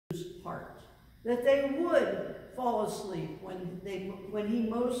that they would fall asleep when he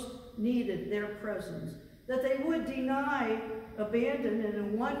most needed their presence, that they would deny, abandon, and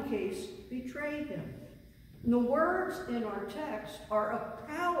in one case, betray him. And the words in our text are a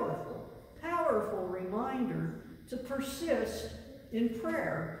powerful, powerful reminder to persist in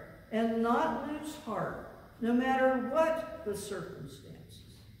prayer and not lose heart, no matter what the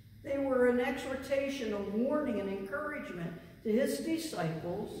circumstances. They were an exhortation, a warning, and encouragement to his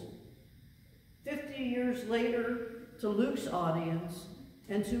disciples, 50 years later to Luke's audience,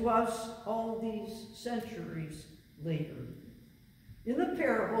 and to us all these centuries later. In the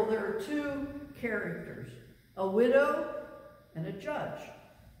parable, there are two characters, a widow and a judge.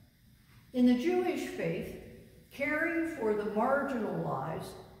 In the Jewish faith, caring for the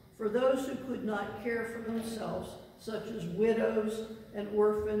marginalized, for those who could not care for themselves, such as widows and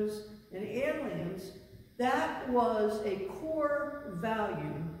orphans and aliens, that was a core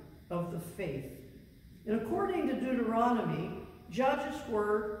value of the faith. And according to Deuteronomy, judges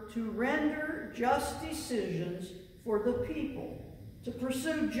were to render just decisions for the people, to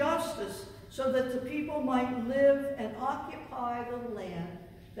pursue justice so that the people might live and occupy the land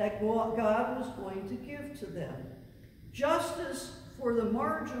that God was going to give to them. Justice for the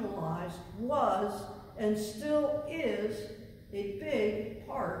marginalized was and still is a big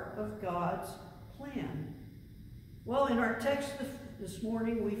part of God's plan. Well, in our text this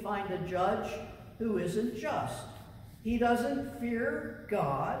morning, we find a judge who isn't just. He doesn't fear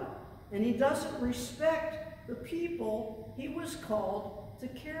God, and he doesn't respect the people he was called to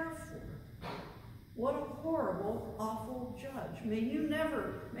care for. What a horrible, awful judge.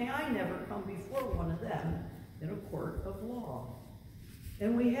 May I never come before one of them in a court of law.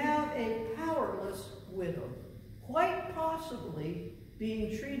 And we have a powerless widow, quite possibly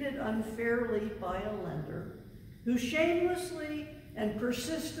being treated unfairly by a lender, who shamelessly and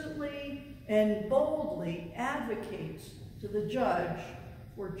persistently and boldly advocates to the judge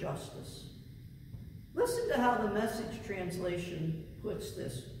for justice. Listen to how the Message translation puts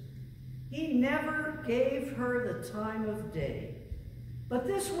this. He never gave her the time of day. But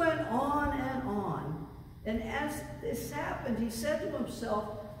this went on and on. And as this happened, he said to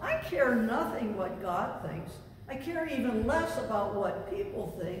himself, I care nothing what God thinks. I care even less about what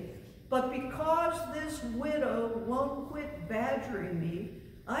people think. But because this widow won't quit badgering me,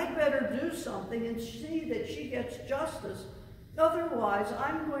 I'd better do something and see that she gets justice. Otherwise,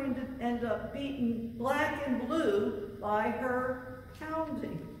 I'm going to end up beaten black and blue by her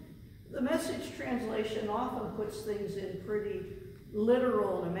pounding. The Message translation often puts things in pretty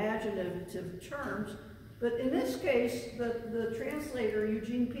literal and imaginative terms, but in this case, the translator,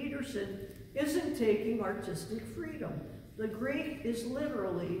 Eugene Peterson, isn't taking artistic freedom. The Greek is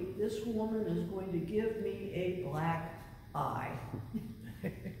literally, this woman is going to give me a black eye.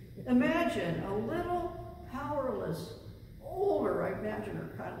 Imagine a little powerless, older, I imagine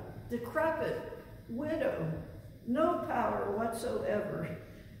her kind of decrepit widow, no power whatsoever.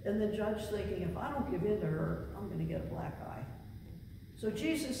 And the judge thinking, if I don't give in to her, I'm going to get a black eye. So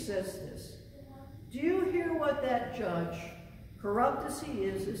Jesus says this, do you hear what that judge, corrupt as he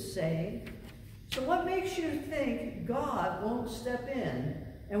is saying? So what makes you think God won't step in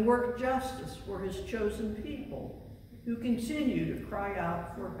and work justice for his chosen people who continue to cry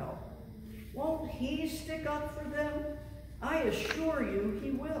out for help? Won't he stick up for them? I assure you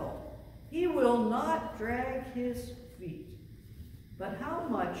he will. He will not drag his feet. But how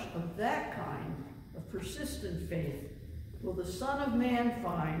much of that kind of persistent faith will the Son of Man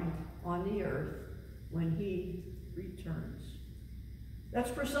find on the earth when he returns? That's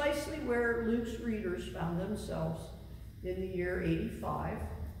precisely where Luke's readers found themselves in the year 85,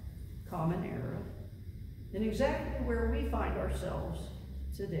 Common Era, and exactly where we find ourselves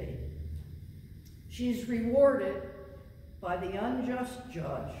today. She's rewarded by the unjust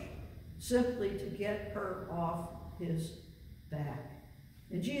judge simply to get her off his back.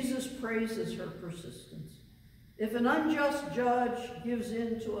 And Jesus praises her persistence. If an unjust judge gives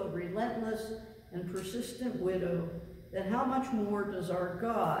in to a relentless and persistent widow, then how much more does our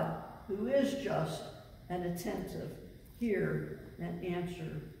God, who is just and attentive, hear and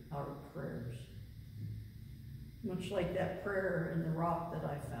answer our prayers? Much like that prayer in the rock that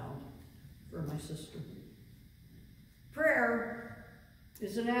I found for my sister. Prayer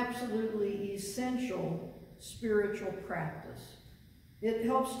is an absolutely essential spiritual practice. It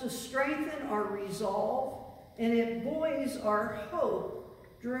helps to strengthen our resolve, and it buoys our hope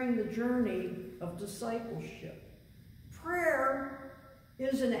during the journey of discipleship. Prayer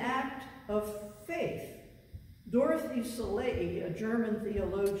is an act of faith. Dorothy Saleh, a German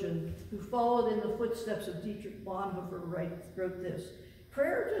theologian who followed in the footsteps of Dietrich Bonhoeffer, wrote this,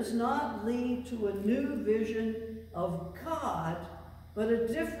 Prayer does not lead to a new vision of God, but a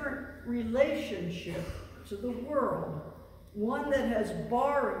different relationship to the world, one that has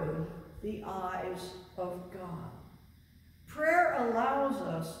borrowed the eyes of God. Prayer allows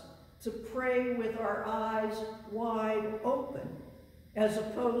us to pray with our eyes wide open, as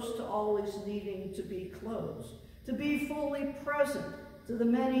opposed to always needing to be closed, to be fully present to the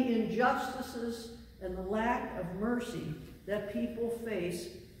many injustices and the lack of mercy that people face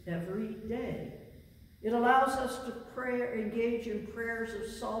every day. It allows us to engage in prayers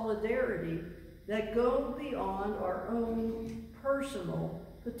of solidarity that go beyond our own personal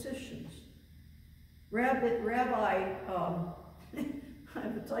petitions. Rabbi, I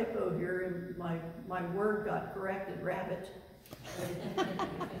have a typo here, and my word got corrected, rabbit.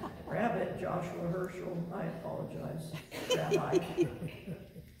 Rabbit, Joshua Herschel, I apologize, Rabbi,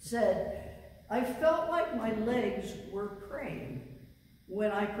 said, I felt like my legs were praying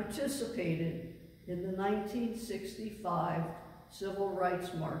when I participated in the 1965 Civil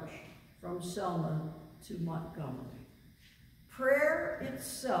Rights March from Selma to Montgomery. Prayer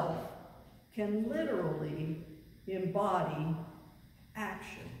itself can literally embody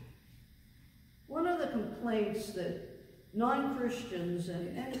action. One of the complaints that non-Christians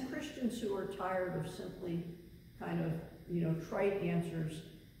and Christians who are tired of simply kind of, trite answers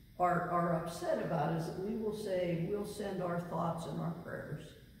are upset about is that we will say, we'll send our thoughts and our prayers,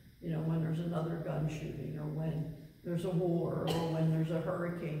 when there's another gun shooting, or when there's a war, or when there's a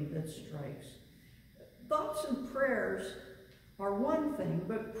hurricane that strikes. Thoughts and prayers are one thing,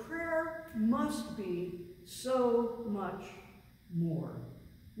 but prayer must be so much more.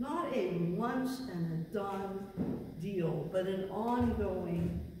 Not a once and a done deal, but an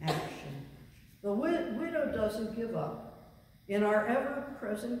ongoing action. The widow doesn't give up. In our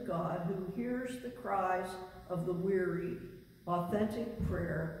ever-present God, who hears the cries of the weary, authentic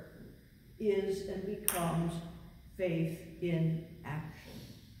prayer is and becomes faith in action.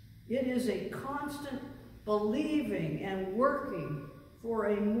 It is a constant believing and working for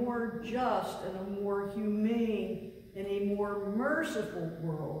a more just and a more humane and a more merciful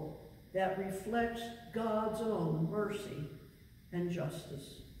world that reflects God's own mercy and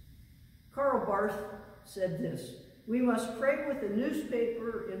justice. Karl Barth said this, we must pray with the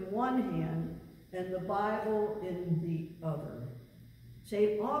newspaper in one hand and the Bible in the other.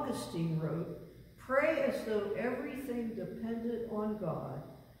 St. Augustine wrote, pray as though everything depended on God,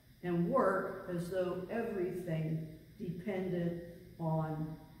 and work as though everything depended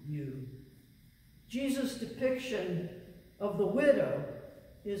on you. Jesus' depiction of the widow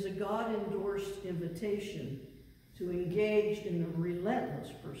is a God-endorsed invitation to engage in the relentless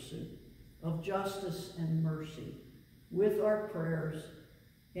pursuit of justice and mercy with our prayers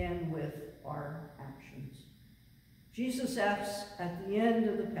and with our actions. Jesus asks at the end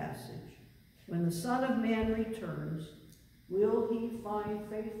of the passage, when the Son of Man returns, will he find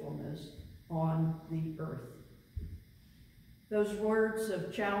faithfulness on the earth? Those words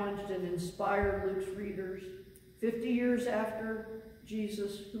have challenged and inspired Luke's readers 50 years after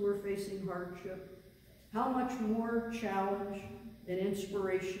Jesus, who were facing hardship. How much more challenge and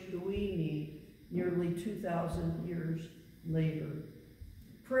inspiration do we need nearly 2,000 years later?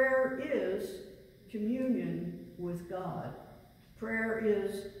 Prayer is communion with God. Prayer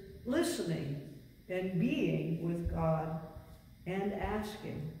is listening and being with God and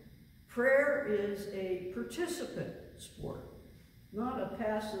asking. Prayer is a participant sport, not a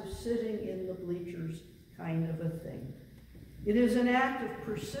passive sitting in the bleachers kind of a thing. It is an act of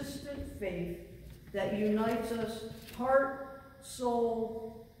persistent faith that unites us heart,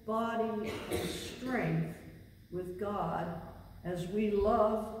 soul, body, and strength with God as we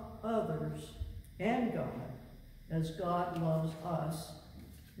love others and God as God loves us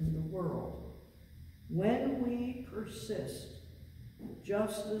in the world. When we persist,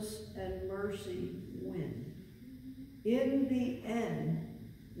 justice and mercy win. In the end,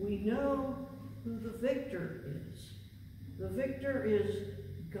 we know who the victor is. The victor is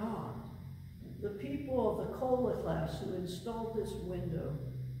God. The people of the COLA class who installed this window,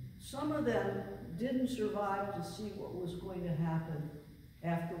 some of them didn't survive to see what was going to happen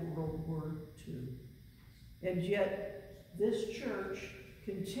after World War II. And yet, this church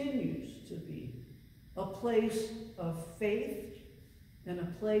continues to be a place of faith and a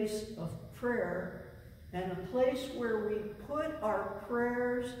place of prayer and a place where we put our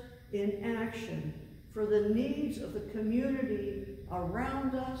prayers in action for the needs of the community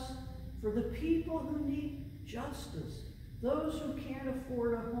around us, for the people who need justice, those who can't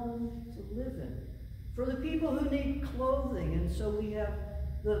afford a home to live in, for the people who need clothing. And so we have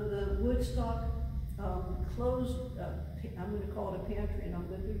the Woodstock clothes I'm going to call it a pantry, and I'm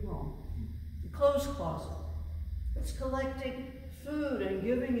going to be wrong. The clothes closet. It's collecting food and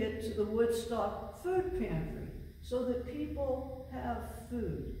giving it to the Woodstock food pantry so that people have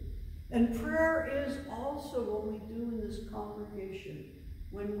food. And prayer is also what we do in this congregation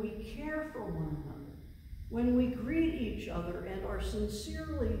when we care for one another, when we greet each other and are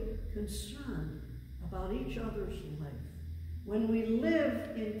sincerely concerned about each other's life, when we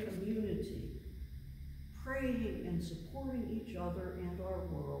live in community, praying and supporting each other and our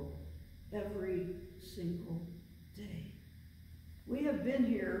world every single day. We have been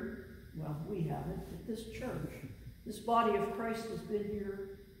here, well, we haven't, but this church, this body of Christ has been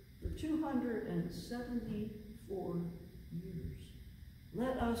here for 274 years.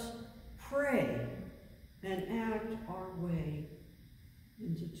 Let us pray and act our way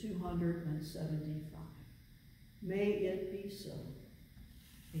into 275. May it be so.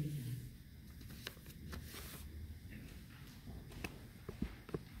 Amen.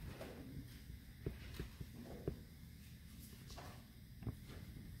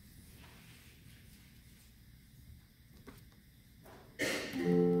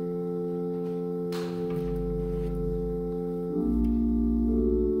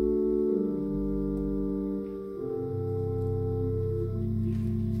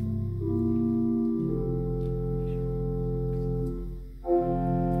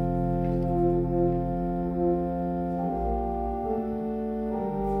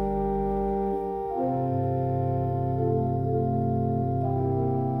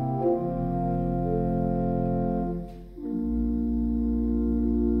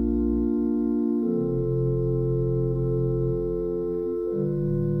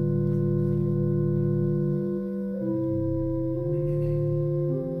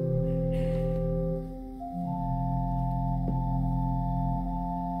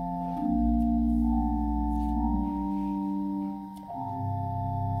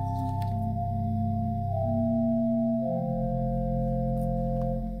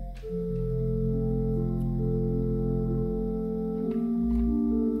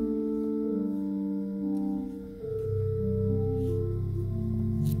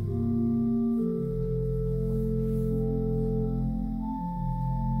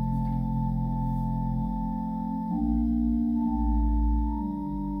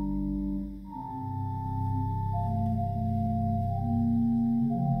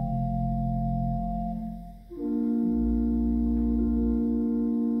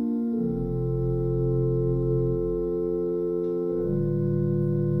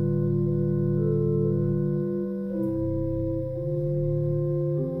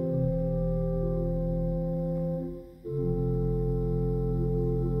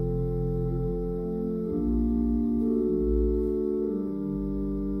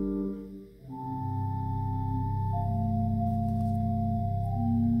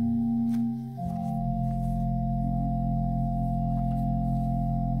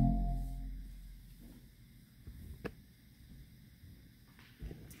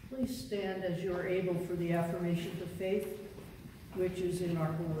 Please stand as you are able for the affirmation of faith, which is in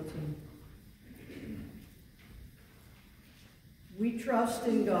our bulletin. We trust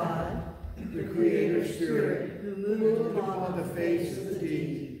in God, the Creator Spirit, who moved upon the face of the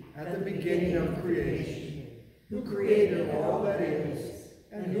deep at the beginning of creation, who created all that is,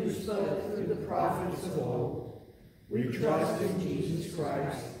 and who spoke through the prophets of old. We trust in Jesus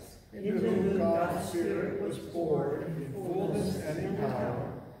Christ, in whom God's Spirit was poured in fullness and in power,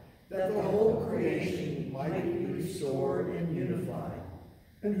 that the whole creation might be restored and unified,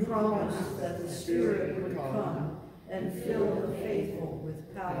 and promised that the Spirit would come and fill the faithful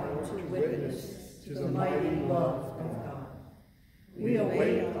with power to witness to the mighty love of God. We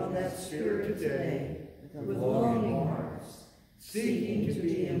await on that Spirit today with longing hearts, seeking to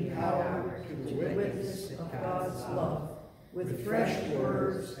be empowered to the witness of God's love with fresh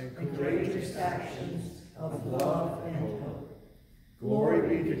words and courageous actions of love and hope.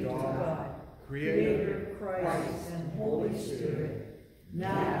 Glory be to God, Creator, Christ, and Holy Spirit,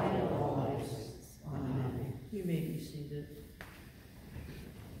 now and always. Amen. You may be seated.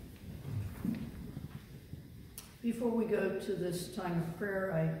 Before we go to this time of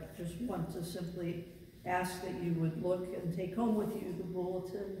prayer, I just want to simply ask that you would look and take home with you the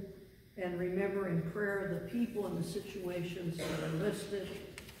bulletin and remember in prayer the people and the situations that are listed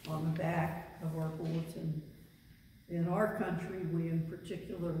on the back of our bulletin. In our country, we in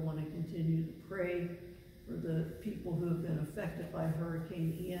particular want to continue to pray for the people who have been affected by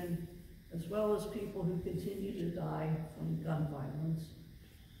Hurricane Ian, as well as people who continue to die from gun violence.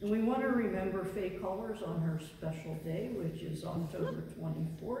 And we want to remember Faye Cullors on her special day, which is October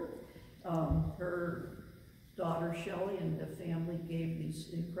 24th. Her daughter Shelley and the family gave these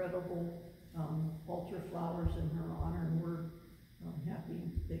incredible altar flowers in her honor, and we're happy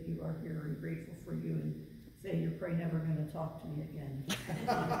that you are here and grateful for you, and say you're probably never going to talk to me again.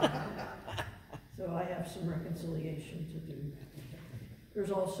 So I have some reconciliation to do.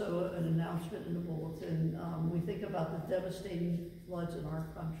 There's also an announcement in the bulletin. We think about the devastating floods in our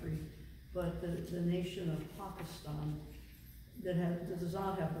country, but the nation of Pakistan that does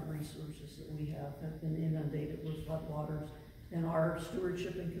not have the resources that we have been inundated with floodwaters. And our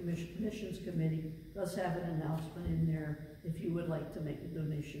Stewardship and Missions Committee does have an announcement in there if you would like to make a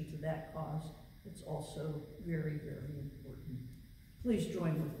donation to that cause. It's also very, very important. Please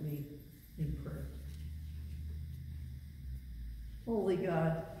join with me in prayer. Holy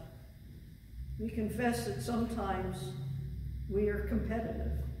God, we confess that sometimes we are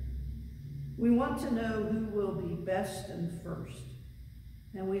competitive. We want to know who will be best and first,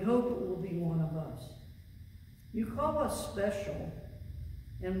 and we hope it will be one of us. You call us special,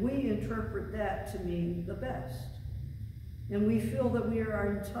 and we interpret that to mean the best. And we feel that we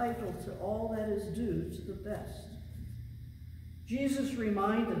are entitled to all that is due to the best. Jesus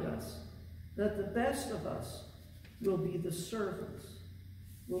reminded us that the best of us will be the servants,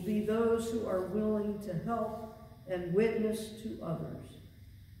 will be those who are willing to help and witness to others,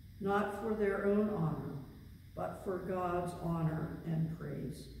 not for their own honor, but for God's honor and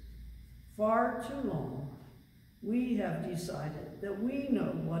praise. Far too long, we have decided that we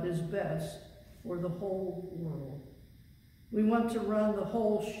know what is best for the whole world. We want to run the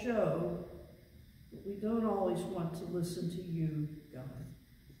whole show, but we don't always want to listen to you, God.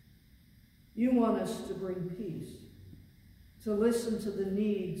 You want us to bring peace, to listen to the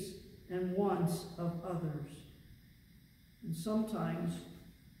needs and wants of others. And sometimes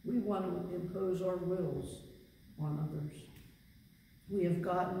we want to impose our wills on others. We have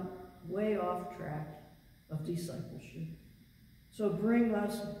gotten way off track of discipleship. So bring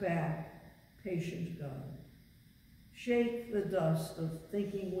us back, patient God. Shake the dust of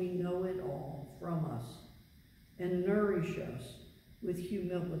thinking we know it all from us and nourish us with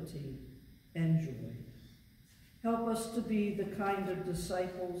humility and joy. Help us to be the kind of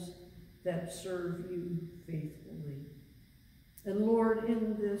disciples that serve you faithfully. And Lord,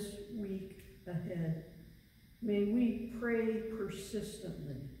 in this week ahead, may we pray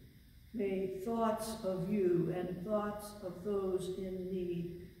persistently. May thoughts of you and thoughts of those in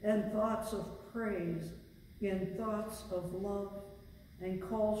need and thoughts of praise and thoughts of love and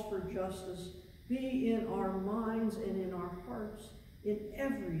calls for justice be in our minds and in our hearts in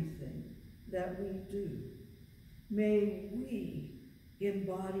everything that we do. May we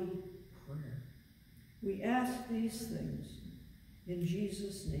embody prayer. We ask these things in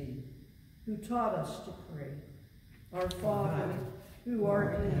Jesus' name, who taught us to pray. Our Father, who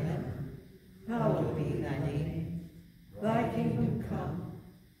art in heaven, hallowed be thy name. Thy kingdom come,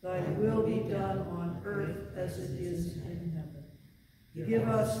 thy will be done on earth as it is in heaven. Give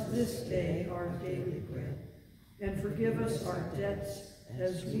us this day our daily bread, and forgive us our debts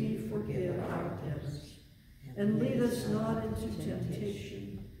as we forgive our debtors. And lead us not into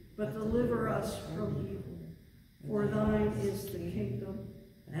temptation, but deliver us from evil. For thine is the kingdom,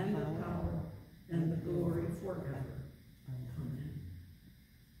 and the power, and the glory forever. Amen.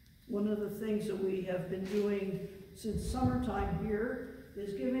 One of the things that we have been doing since summertime here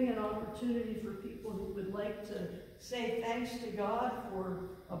is giving an opportunity for people who would like to say thanks to God for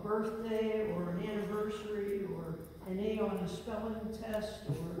a birthday or an anniversary or an A on a spelling test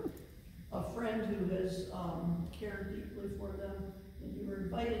or a friend who has cared deeply for them. And you are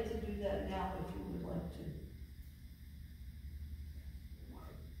invited to do that now if you would like to.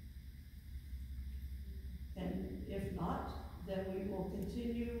 And if not, then we will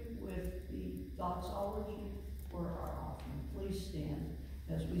continue with the doxology for our offering. Please stand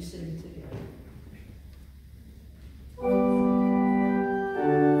as we sing together.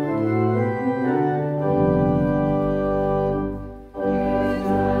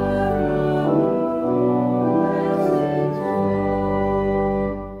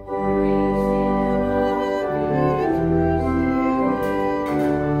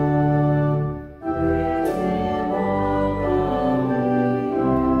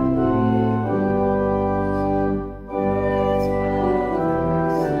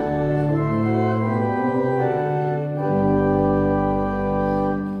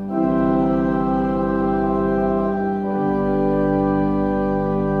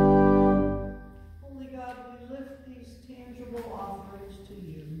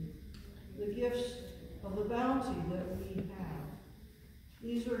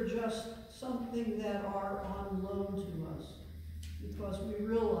 Are on loan to us because we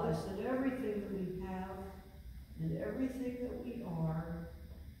realize that everything that we have and everything that we are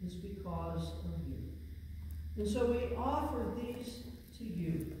is because of you. And so we offer these to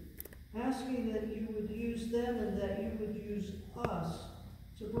you, asking that you would use them and that you would use us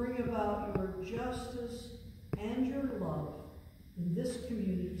to bring about your justice and your love in this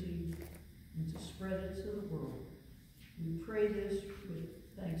community and to spread it to the world. We pray this with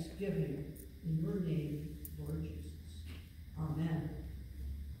thanksgiving in your name, Lord Jesus. Amen.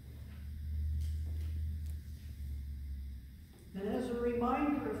 And as a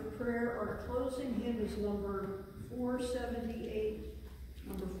reminder of prayer, our closing hymn is number 478.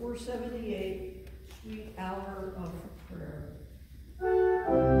 Number 478, Sweet Hour of Prayer.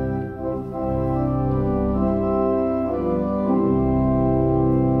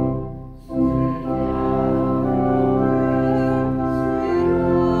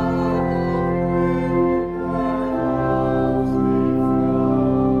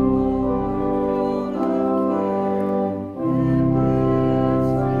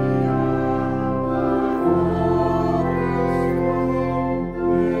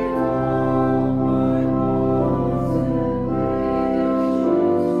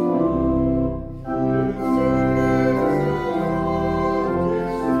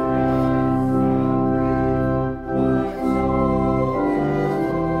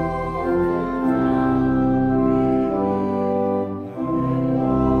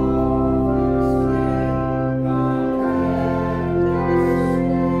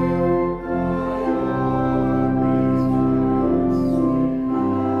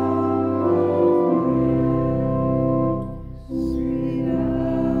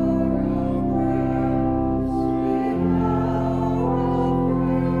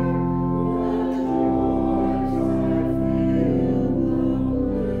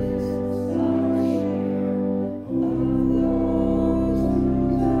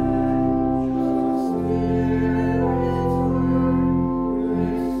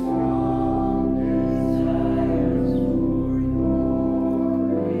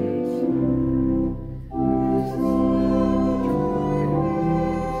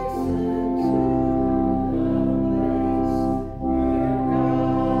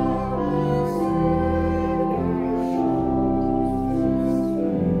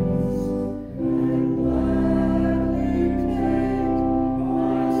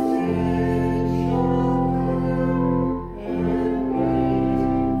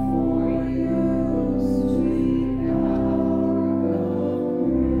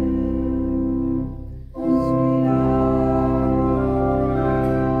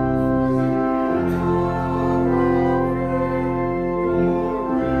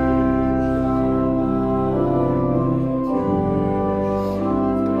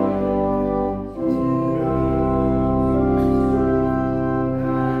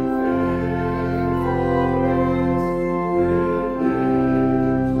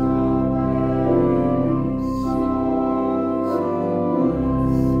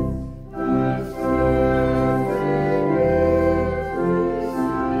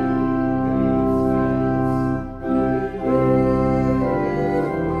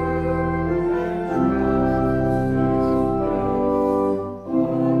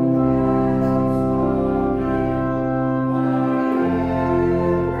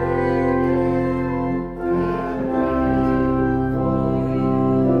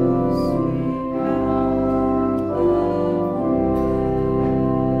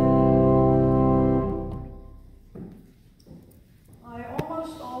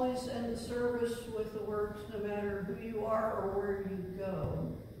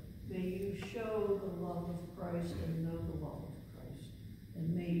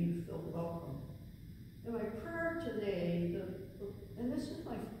 And my prayer today, and this is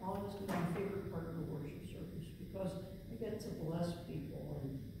honestly my favorite part of the worship service, because I get to bless people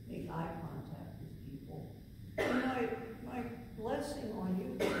and make eye contact with people. And my blessing on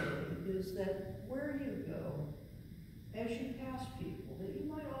you today is that where you go, as you pass people, that you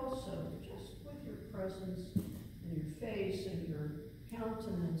might also, just with your presence and your face and your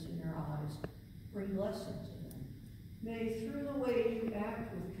countenance and your eyes, bring blessing to them. May through the way you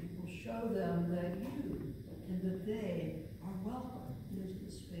act with people show them that you and that they are welcome into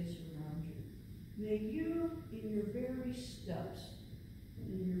the space around you. May you, in your very steps,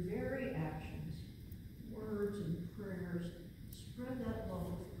 in your very actions, words and prayers, spread that love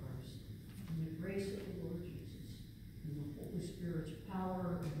of Christ and the grace of the Lord Jesus and the Holy Spirit's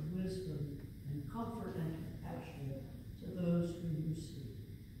power and wisdom and comfort and compassion to those whom you see.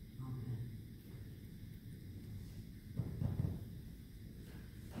 Amen.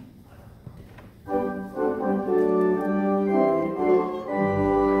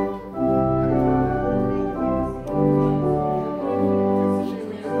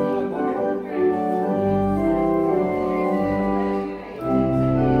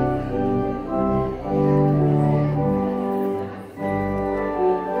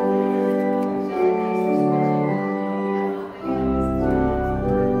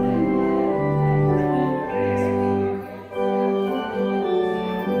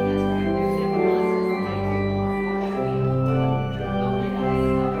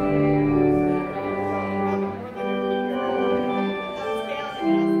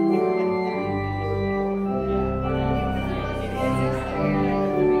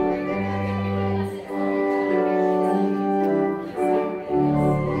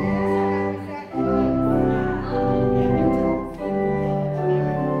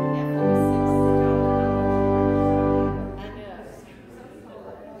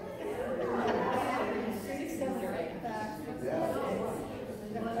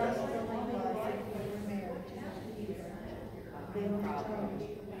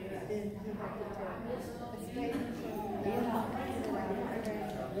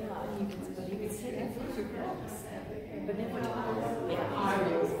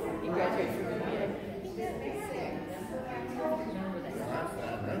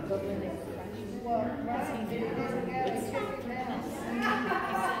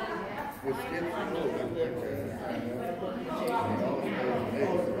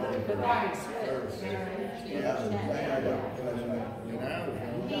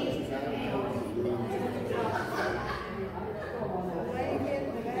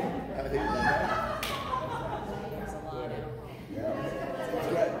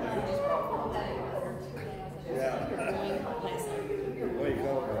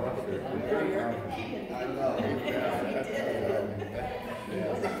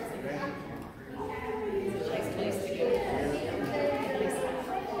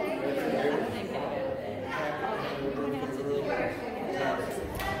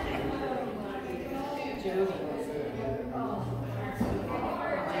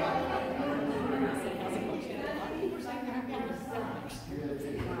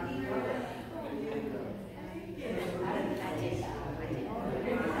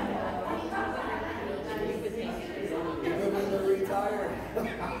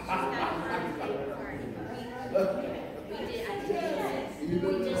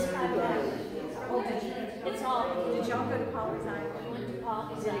 It's all, did y'all go to Polly's Island? We went to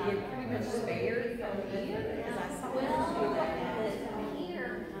Polly's Island. Did it get pretty much spared from here? Because I saw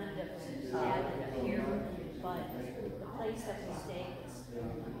here, kind of, here, but the place that we stayed was.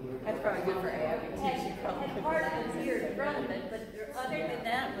 That's probably good for Abby. Had part of it here in front of it, but other than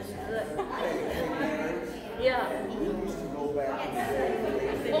that was good. Yeah. We used to go back.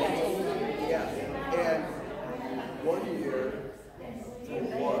 Yeah, and one year, for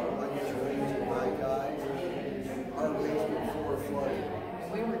what, I guess raised my guys, our basement floor flooded.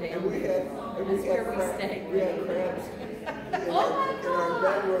 We were down. And we had stayed. We had crabs in our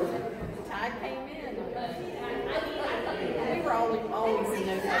bedroom. The tide came in. We were always in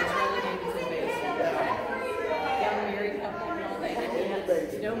those days relegated to the basement. Young married couple and all that.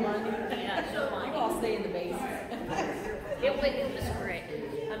 No money. Yeah, no money. You all stay in the basement. It was great.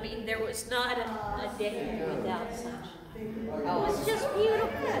 I mean, there was not a day without sunshine. It was just beautiful.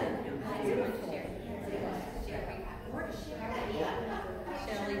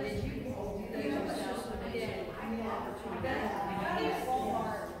 Shelley, did you?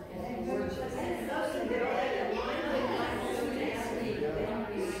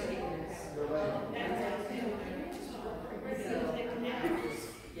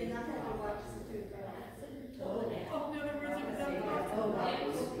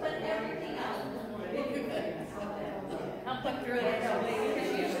 I'll put through it.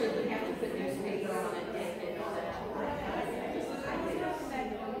 Usually we have to put newspaper on it.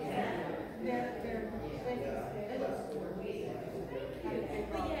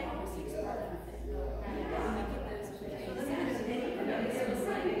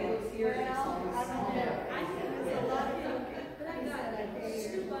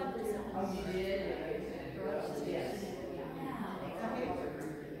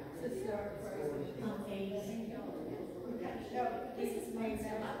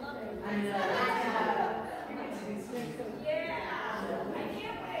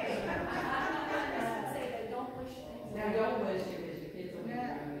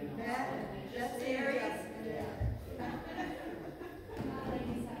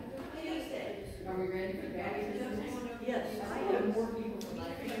 Are we ready for Gabby? Yes, I am more people than I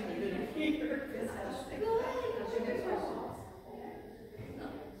can here.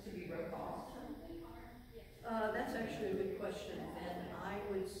 Should we roll call? That's actually a good question, and I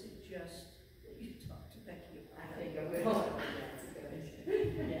would suggest that you talk to Becky. I think I will.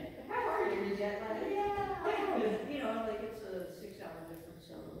 How are you? Did you You know, like it's a 6-hour difference,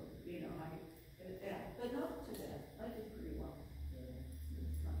 so, you know, yeah, but not too bad. I did pretty well.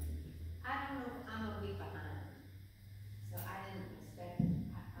 I don't know, I'm a week behind, so I didn't expect.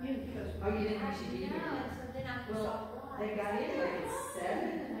 Yeah, because. Oh, you didn't think she'd be here? No, so then I was Well, all right. they got in like at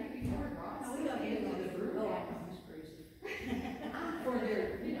 7 the night before Ross. No, we got into the group. Oh, he's crazy. For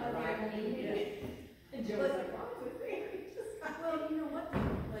their, you know, right? And Joe was like, Ross was there. Well, you know what,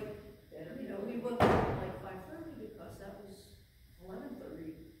 like, you know, we woke up at like 5:30 because that was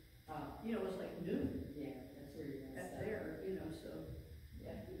 11:30. You know, it was like noon Yeah, that's where you're at there, you know, so.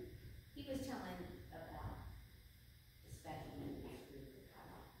 Yeah. He was telling about the special needs group that got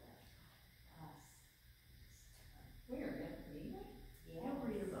off the bus. Where, yeah, me? You'll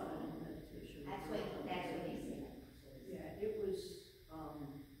read about it in meditation. That's what he said. Yeah, it was,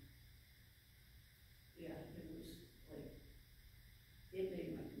 yeah, it was like, it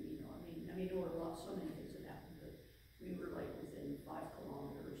made my Camino. I mean, there were so many things that happened, but we were like within 5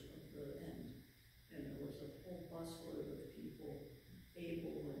 kilometers of the end, and there was a whole busload of people,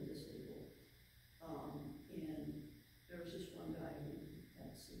 able and disabled. And there was this one guy who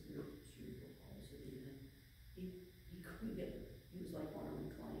had severe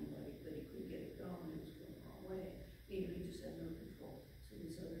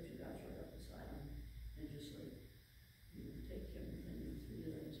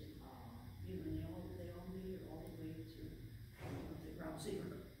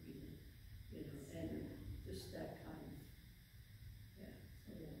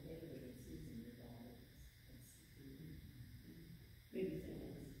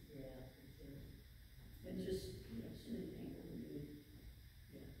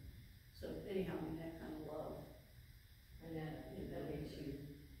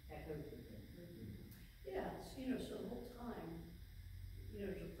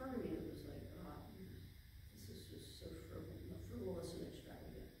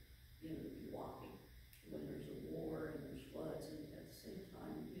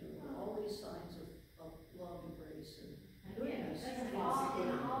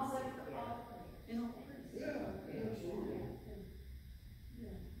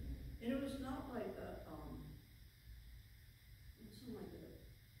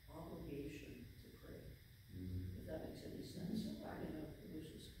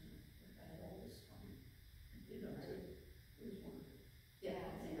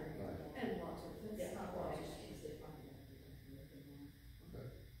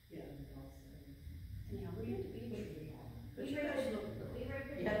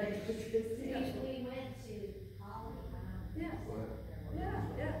Yeah, they took his We went to Holly. Yeah, yeah,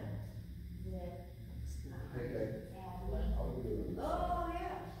 yeah.